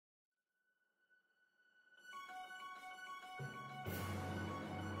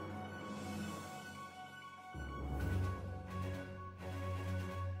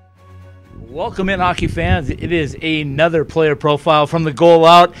Welcome in, hockey fans. It is another player profile from the goal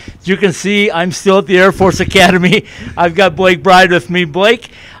out. As you can see, I'm still at the Air Force Academy. I've got Blake Bride with me.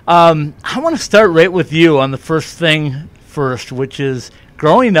 Blake, I want to start right with you on the first thing first, which is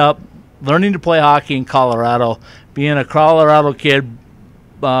growing up, learning to play hockey in Colorado, being a Colorado kid.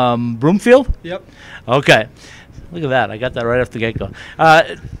 Broomfield? Yep. Okay. Look at that. I got that right off the get-go.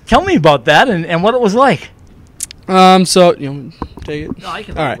 Tell me about that and what it was like. So you take it. No, I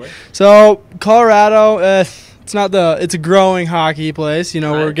can. All right. So Colorado, it's a growing hockey place. You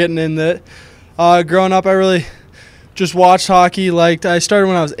know, Right. we're getting in it. Growing up, I really just watched hockey. I started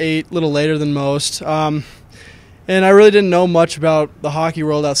when I was 8, a little later than most. And I really didn't know much about the hockey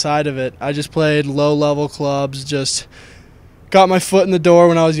world outside of it. I just played low-level clubs. Just got my foot in the door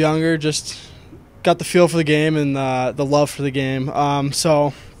when I was younger. Just got the feel for the game and the love for the game.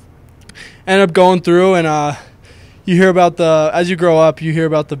 So ended up going through and. You hear about as you grow up, you hear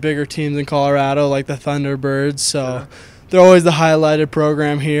about the bigger teams in Colorado, like the Thunderbirds. So they're always the highlighted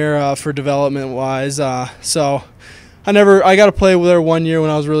program here for development-wise. So I got to play there 1 year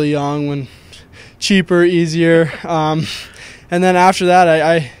when I was really young, when cheaper, easier. And then after that,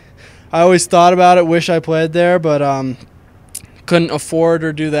 I always thought about it, wish I played there, but couldn't afford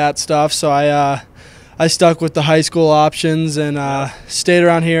or do that stuff. So I stuck with the high school options and stayed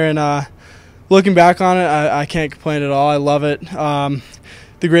around here and. Looking back on it, I can't complain at all. I love it.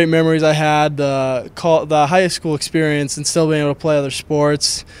 The great memories I had, the high school experience, and still being able to play other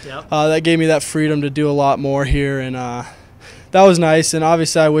sports. Yep. That gave me that freedom to do a lot more here, and that was nice. And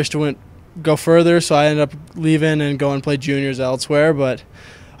obviously, I wished to go further, so I ended up leaving and going and play juniors elsewhere. But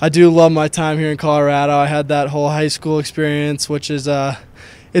I do love my time here in Colorado. I had that whole high school experience, which is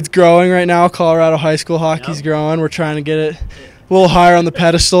it's growing right now. Colorado high school hockey's growing. We're trying to get it a little higher on the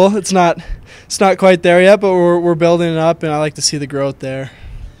pedestal. It's not quite there yet, but we're building it up, and I like to see the growth there.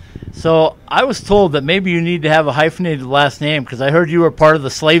 So I was told that maybe you need to have a hyphenated last name because I heard you were part of the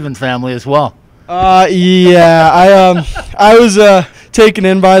Slavin family as well. Yeah, I was taken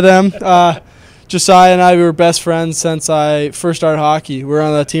in by them. Josiah and I, we were best friends since I first started hockey. We were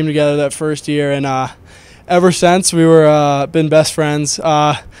on the team together that first year, and ever since we were been best friends.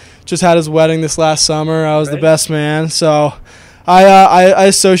 Just had his wedding this last summer. I was the best man, so. I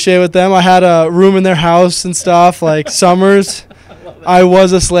associate with them. I had a room in their house and stuff, like summers. I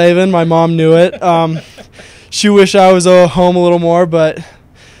was a Slavin. My mom knew it. She wished I was home a little more, but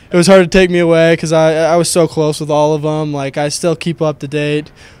it was hard to take me away because I was so close with all of them. Like, I still keep up to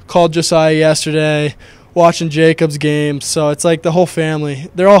date. Called Josiah yesterday, watching Jacob's games. So it's like the whole family.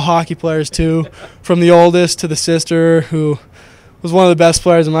 They're all hockey players, too, from the oldest to the sister, who was one of the best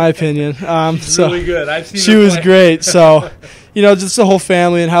players in my opinion. She's really good. I've seen she was great. So, you know, just the whole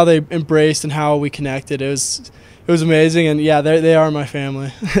family and how they embraced and how we connected. It was amazing, and yeah, they are my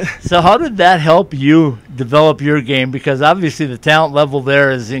family. So how did that help you develop your game? Because obviously the talent level there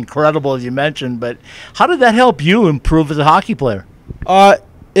is incredible, as you mentioned, but how did that help you improve as a hockey player?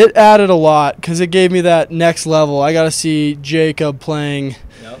 It added a lot because it gave me that next level. I got to see Jacob playing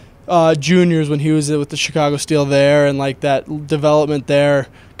juniors when he was with the Chicago Steel there, and like that development there.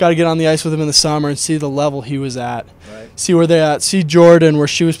 Got to get on the ice with him in the summer and see the level he was at. Right. See where they're at. See Jordan, where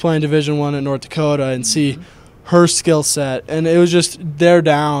she was playing Division I at North Dakota, and see her skill set. And it was just they're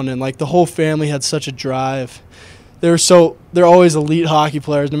down, and like the whole family had such a drive. They're always elite hockey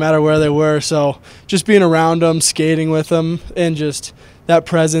players, no matter where they were. So just being around them, skating with them, and just that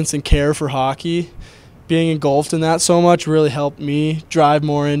presence and care for hockey, being engulfed in that so much really helped me drive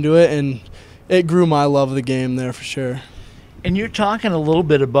more into it, and it grew my love of the game there for sure. And you're talking a little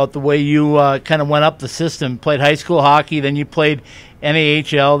bit about the way you kind of went up the system, played high school hockey, then you played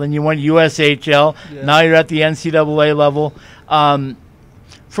NAHL, then you went USHL, now you're at the NCAA level.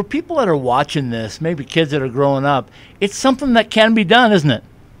 For people that are watching this, maybe kids that are growing up, it's something that can be done, isn't it?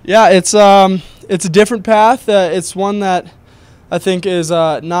 Yeah, it's a different path. It's one that I think is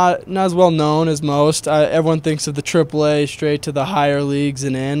not as well known as most. Everyone thinks of the AAA straight to the higher leagues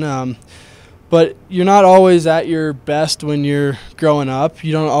and in. But you're not always at your best when you're growing up.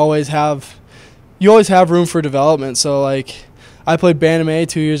 You always have room for development. So like I played Bantam A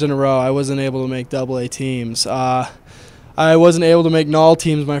 2 years in a row. I wasn't able to make AA teams. I wasn't able to make NAHL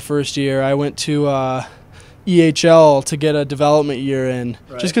teams my first year. I went to EHL to get a development year in,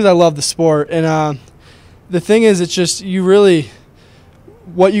 just because I love the sport. And the thing is, it's just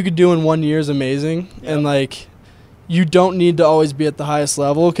what you could do in 1 year is amazing. Yep. And like, you don't need to always be at the highest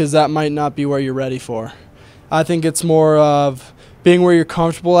level because that might not be where you're ready for. I think it's more of being where you're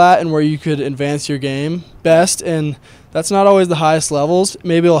comfortable at and where you could advance your game best, and that's not always the highest levels.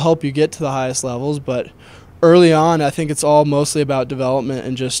 Maybe it'll help you get to the highest levels, but early on I think it's all mostly about development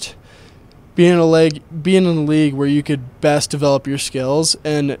and just being in a league where you could best develop your skills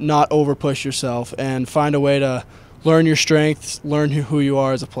and not over push yourself and find a way to learn your strengths, learn who you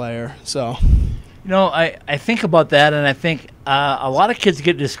are as a player. So, I think about that, and I think a lot of kids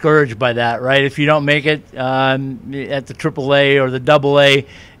get discouraged by that, right? If you don't make it at the AAA or the AA,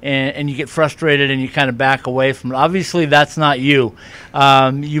 and you get frustrated and you kind of back away from it. Obviously, that's not you.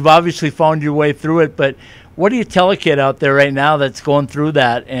 You've obviously found your way through it, but what do you tell a kid out there right now that's going through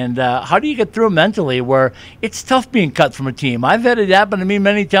that, and how do you get through it mentally where it's tough being cut from a team? I've had it happen to me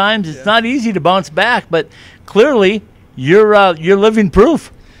many times. It's not easy to bounce back, but clearly you're living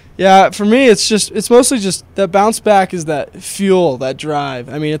proof. Yeah, for me, it's mostly just that bounce back is that fuel, that drive.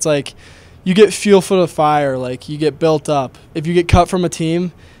 I mean, it's like you get fuel for the fire, like you get built up. If you get cut from a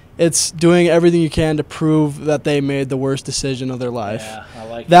team, it's doing everything you can to prove that they made the worst decision of their life. Yeah, I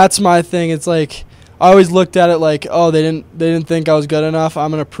like That's my thing. It's like I always looked at it like, oh, they didn't think I was good enough.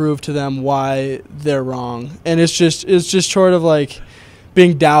 I'm gonna prove to them why they're wrong, and it's just sort of like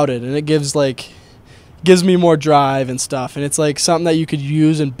being doubted, and it gives me more drive and stuff, and it's like something that you could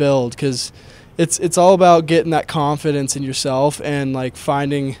use and build because it's all about getting that confidence in yourself and like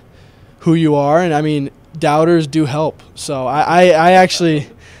finding who you are. And I mean, doubters do help. So I actually,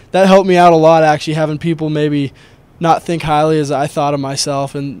 that helped me out a lot, actually, having people maybe not think highly as I thought of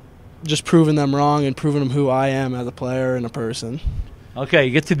myself and just proving them wrong and proving them who I am as a player and a person. Okay,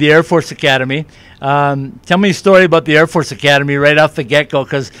 you get to the Air Force Academy. Tell me a story about the Air Force Academy right off the get-go,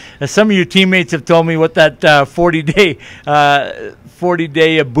 because some of your teammates have told me what that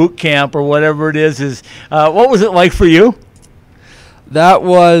 40-day boot camp or whatever it is. What was it like for you? That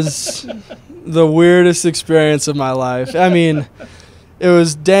was the weirdest experience of my life. I mean, it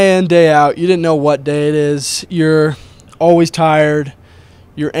was day in, day out. You didn't know what day it is. You're always tired.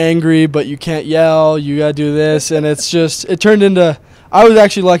 You're angry, but you can't yell. You got to do this, and it turned into – I was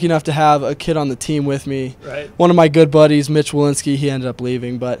actually lucky enough to have a kid on the team with me. Right. One of my good buddies, Mitch Walensky, he ended up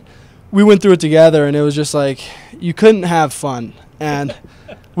leaving, but we went through it together, and it was just like you couldn't have fun, and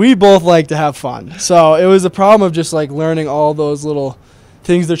we both like to have fun. So it was a problem of just like learning all those little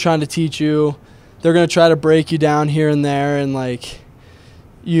things they're trying to teach you. They're going to try to break you down here and there, and like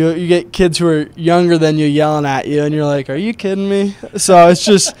you get kids who are younger than you yelling at you, and you're like, are you kidding me? So it's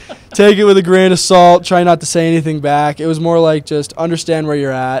just take it with a grain of salt, try not to say anything back. It was more like just understand where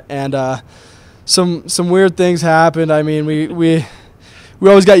you're at, and some weird things happened. I mean, we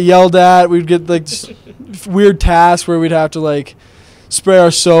always got yelled at. We'd get like weird tasks where we'd have to like spray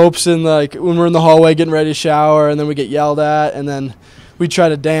our soaps and like when we're in the hallway getting ready to shower, and then we get yelled at, and then we try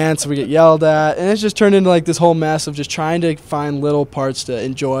to dance and we get yelled at, and it's just turned into like this whole mess of just trying to find little parts to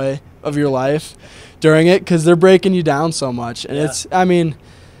enjoy of your life during it, because they're breaking you down so much. And it's, I mean,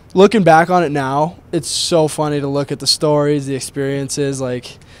 looking back on it now, it's so funny to look at the stories, the experiences.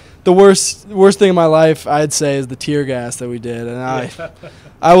 Like the worst thing in my life, I'd say, is the tear gas that we did, and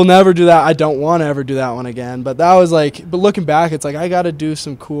I will never do that. I don't want to ever do that one again. But that was like, but looking back, it's like I got to do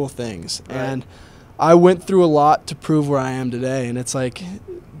some cool things. Right. And I went through a lot to prove where I am today, and it's like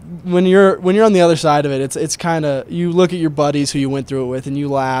when you're on the other side of it, it's kind of, you look at your buddies who you went through it with and you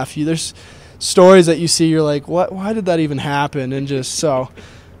laugh. There's stories that you see, you're like, what? Why did that even happen? And just so,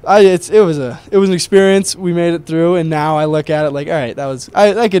 it was an experience. We made it through, and now I look at it like, all right,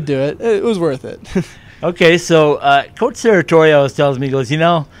 I could do it. It was worth it. Okay, so Coach Serratori always tells me, he goes,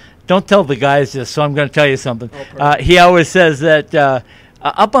 don't tell the guys this, so I'm going to tell you something. He always says that.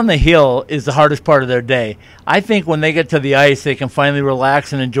 Up on the hill is the hardest part of their day. I think when they get to the ice, they can finally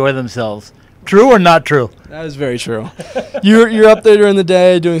relax and enjoy themselves. True or not true? That is very true. You're up there during the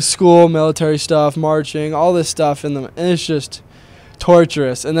day doing school, military stuff, marching, all this stuff, and it's just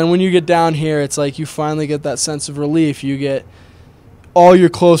torturous. And then when you get down here, it's like you finally get that sense of relief. You get all your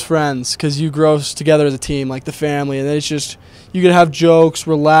close friends because you grow together as a team, like the family, and then it's just you get to have jokes,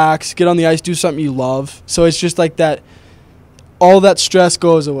 relax, get on the ice, do something you love. So it's just like that. All that stress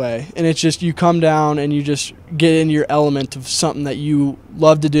goes away, and it's just you come down and you just get in your element of something that you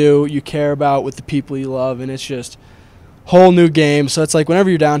love to do, you care about with the people you love, and it's just whole new game. So it's like whenever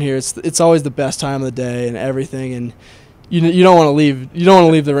you're down here, it's always the best time of the day and everything, and you don't want to leave. You don't want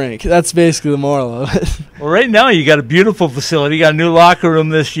to leave the rink. That's basically the moral of it. Well, right now you got a beautiful facility. You got a new locker room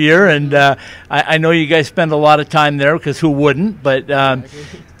this year, and I know you guys spend a lot of time there because who wouldn't? But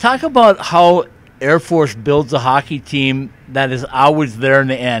talk about how Air Force builds a hockey team that is always there in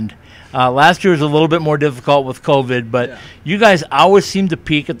the end. Last year was a little bit more difficult with COVID, but you guys always seem to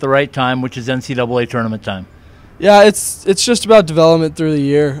peak at the right time, which is NCAA tournament time. Yeah, it's just about development through the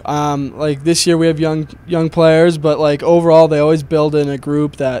year. Like this year we have young players, but like overall they always build in a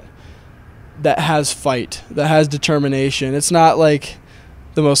group that has fight, that has determination. It's not like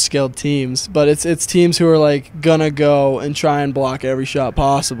the most skilled teams, but it's teams who are like gonna go and try and block every shot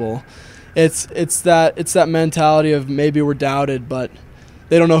possible. It's that mentality of maybe we're doubted, but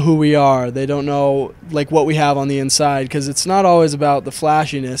they don't know who we are. They don't know like what we have on the inside, because it's not always about the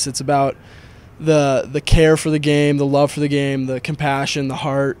flashiness. It's about the care for the game, the love for the game, the compassion, the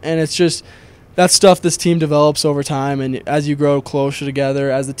heart, and it's just that stuff this team develops over time. And as you grow closer together,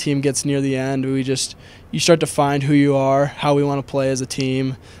 as the team gets near the end, you start to find who you are, how we want to play as a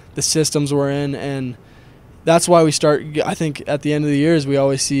team, the systems we're in, and that's why we start. I think at the end of the years, we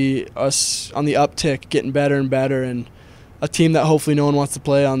always see us on the uptick, getting better and better, and a team that hopefully no one wants to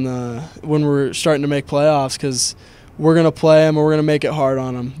play on when we're starting to make playoffs, because we're gonna play them and we're gonna make it hard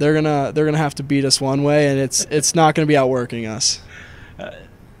on them. They're gonna have to beat us one way, and it's not gonna be outworking us.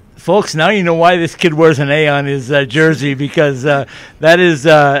 Folks, now you know why this kid wears an A on his jersey, because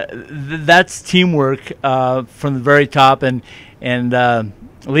that's teamwork from the very top, and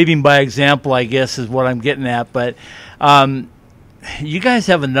leading by example, I guess, is what I'm getting at. But you guys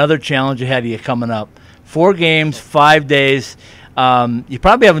have another challenge ahead of you coming up. 4 games, 5 days. You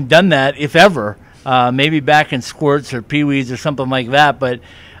probably haven't done that, if ever. Maybe back in squirts or peewees or something like that. But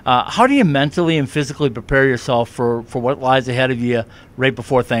how do you mentally and physically prepare yourself for what lies ahead of you right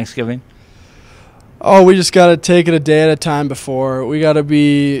before Thanksgiving? Oh, we just got to take it a day at a time before. We got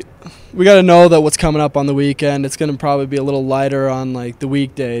to know that what's coming up on the weekend, it's going to probably be a little lighter on like the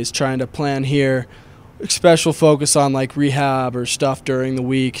weekdays, trying to plan here. Special focus on like rehab or stuff during the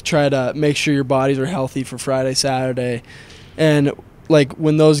week. Try to make sure your bodies are healthy for Friday, Saturday. And like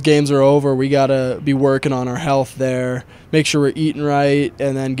when those games are over, we got to be working on our health there, make sure we're eating right,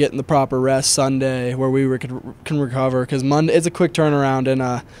 and then getting the proper rest Sunday where we can recover, because Monday it's a quick turnaround,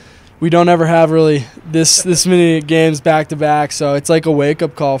 and we don't ever have really this many games back to back, so it's like a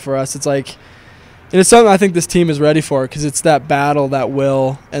wake-up call for us. It's like, and it's something I think this team is ready for, because it's that battle, that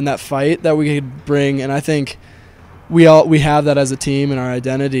will, and that fight that we could bring, and I think we have that as a team in our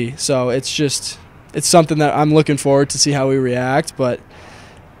identity. So it's something that I'm looking forward to see how we react, but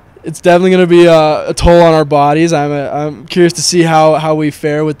it's definitely going to be a toll on our bodies. I'm curious to see how we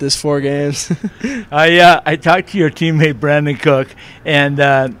fare with this 4 games. I talked to your teammate Brandon Cook,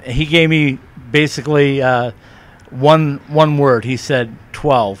 and he gave me basically one word. He said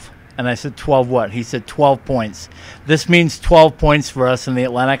 12, and I said 12 what? He said 12 points. This means 12 points for us in the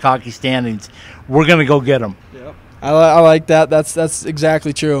Atlantic Hockey standings. We're going to go get them. Yep. I like that. That's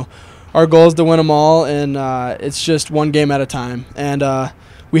exactly true. Our goal is to win them all, and it's just one game at a time. And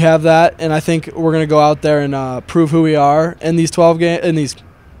we have that, and I think we're going to go out there and prove who we are in these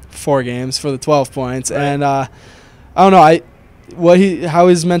 4 games for the 12 points. Right. And I don't know. How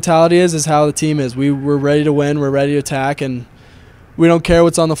his mentality is how the team is. We're ready to win. We're ready to attack, and we don't care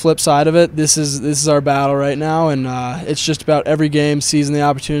what's on the flip side of it. This is our battle right now, and it's just about every game, seizing the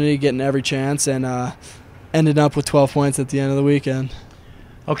opportunity, getting every chance, and ending up with 12 points at the end of the weekend.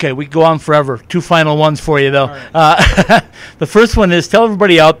 Okay, we can go on forever. 2 final ones for you, though. Right. The first one is, tell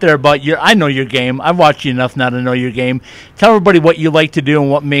everybody out there about I know your game. I've watched you enough now to know your game. Tell everybody what you like to do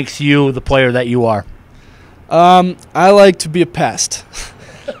and what makes you the player that you are. I like to be a pest.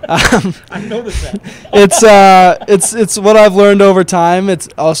 I noticed that. It's what I've learned over time. It's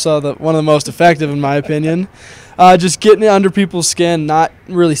also one of the most effective, in my opinion. Just getting it under people's skin, not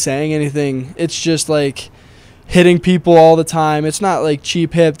really saying anything. It's just like hitting people all the time. It's not like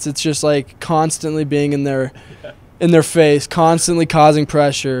cheap hits. It's just like constantly being in their face, constantly causing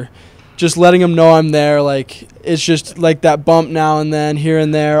pressure, just letting them know I'm there. Like, it's just like that bump now and then, here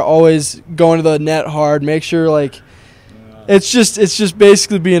and there, always going to the net hard. Make sure, like, it's just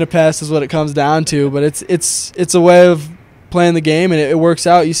basically being a pest is what it comes down to. But it's a way of playing the game, and it works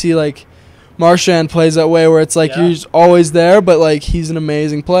out. You see, like, Marchand plays that way where it's like he's always there, but like he's an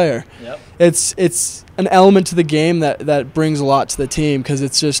amazing player. Yep. It's an element to the game that brings a lot to the team, because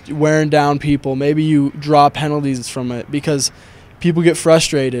it's just wearing down people. Maybe you draw penalties from it because people get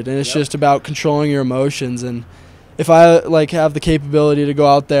frustrated, and it's just about controlling your emotions. And if I like have the capability to go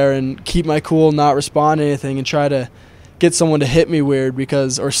out there and keep my cool, not respond to anything, and try to get someone to hit me weird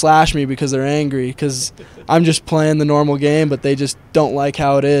or slash me because they're angry, because I'm just playing the normal game, but they just don't like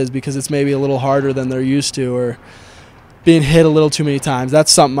how it is because it's maybe a little harder than they're used to, or being hit a little too many times.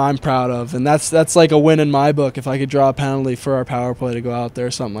 That's something I'm proud of, and that's like a win in my book if I could draw a penalty for our power play to go out there,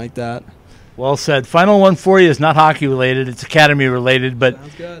 something like that. Well said. Final one for you is not hockey related, it's academy related, but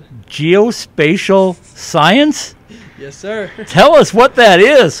geospatial science? Yes, sir. Tell us what that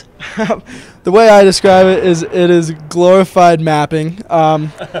is. The way I describe it is glorified mapping. I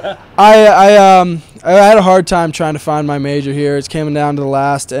had a hard time trying to find my major here. It's coming down to the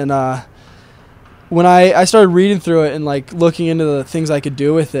last, and when I started reading through it and like looking into the things I could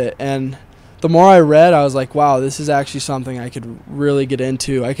do with it, and the more I read, I was like, wow, this is actually something I could really get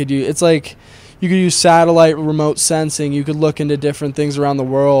into. It's like you could use satellite remote sensing. You could look into different things around the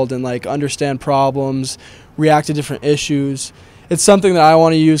world and like understand problems, react to different issues. It's something that I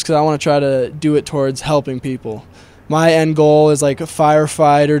want to use because I want to try to do it towards helping people. My end goal is like a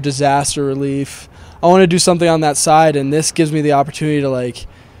firefighter, disaster relief. I want to do something on that side, and this gives me the opportunity to like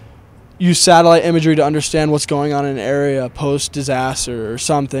use satellite imagery to understand what's going on in an area post-disaster or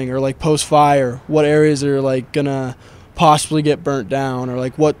something, or like post-fire, what areas are like gonna possibly get burnt down, or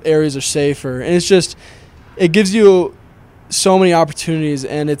like what areas are safer. And it gives you so many opportunities,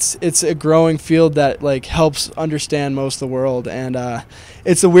 and it's a growing field that like helps understand most of the world. And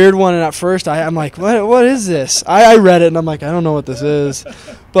it's a weird one, and at first I'm like, what is this? I read it and I'm like, I don't know what this is.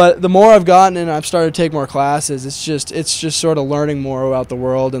 But the more I've gotten and I've started to take more classes, it's just sort of learning more about the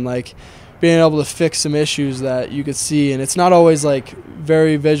world and like being able to fix some issues that you could see. And it's not always like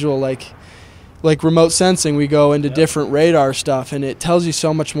very visual, like remote sensing. We go into different radar stuff, and it tells you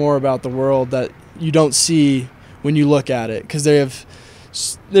so much more about the world that you don't see when you look at it, because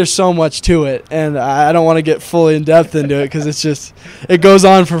there's so much to it, and I don't want to get fully in depth into it because it goes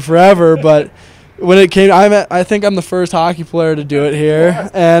on for forever. But when it came, I think I'm the first hockey player to do it here,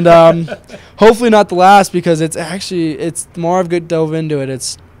 and hopefully not the last, because it's the more I've dove into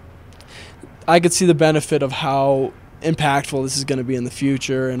it, I could see the benefit of how impactful this is going to be in the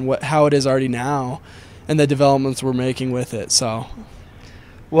future, and how it is already now, and the developments we're making with it. So.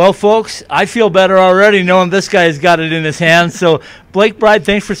 Well, folks, I feel better already knowing this guy's got it in his hands. So, Blake Bride,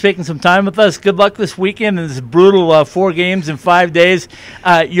 thanks for spending some time with us. Good luck this weekend in this brutal 4 games in 5 days.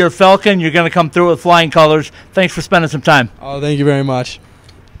 You're a Falcon. You're going to come through with flying colors. Thanks for spending some time. Oh, thank you very much.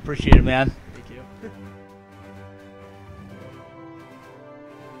 Appreciate it, man.